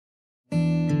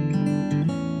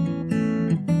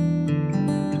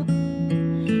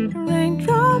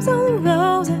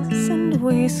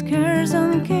whiskers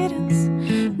on kittens,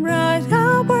 bright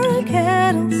copper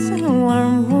kettles and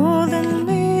warm woolen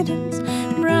mittens,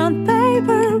 brown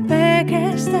paper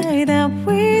baggage tied up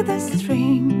with the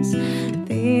strings.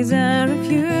 These are a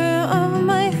few of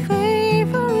my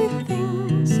favorite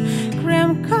things: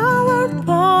 cream-colored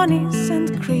ponies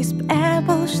and crisp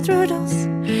apple strudels,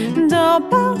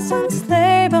 doubles and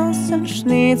sleigh bells and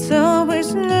schnitzel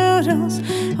with noodles,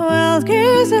 wild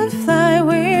geese that fly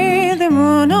with the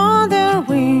moon on their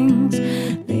wings.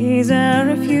 These are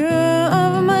a few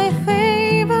of my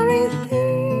favorite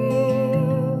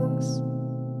things.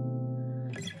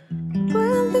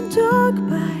 When the dog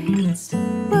bites,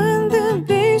 when the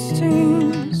bee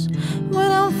stings,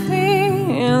 when I'm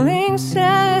feeling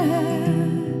sad,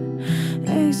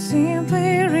 I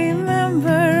simply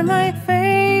remember my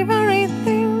favorite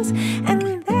things, and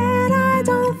then I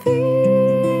don't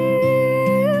feel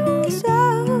so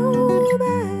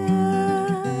bad.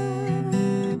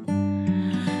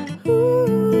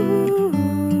 Ooh,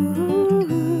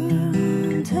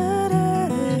 ta-da-da.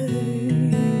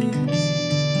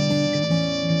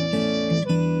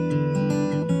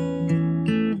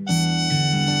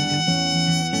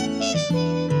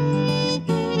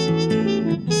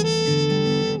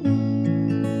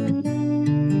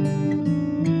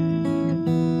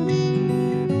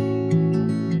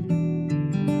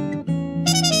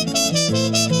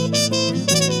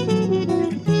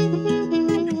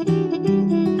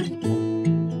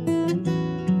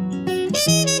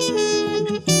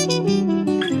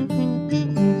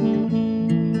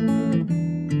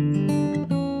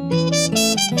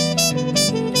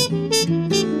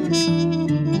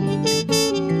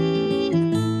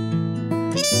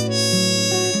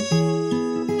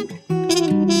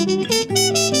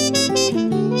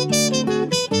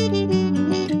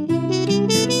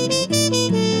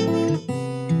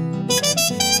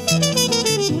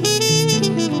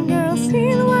 Girls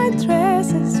in white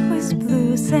dresses with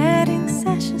blue satin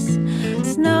sashes,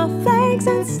 snowflakes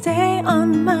and stay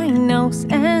on my nose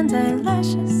and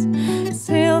eyelashes.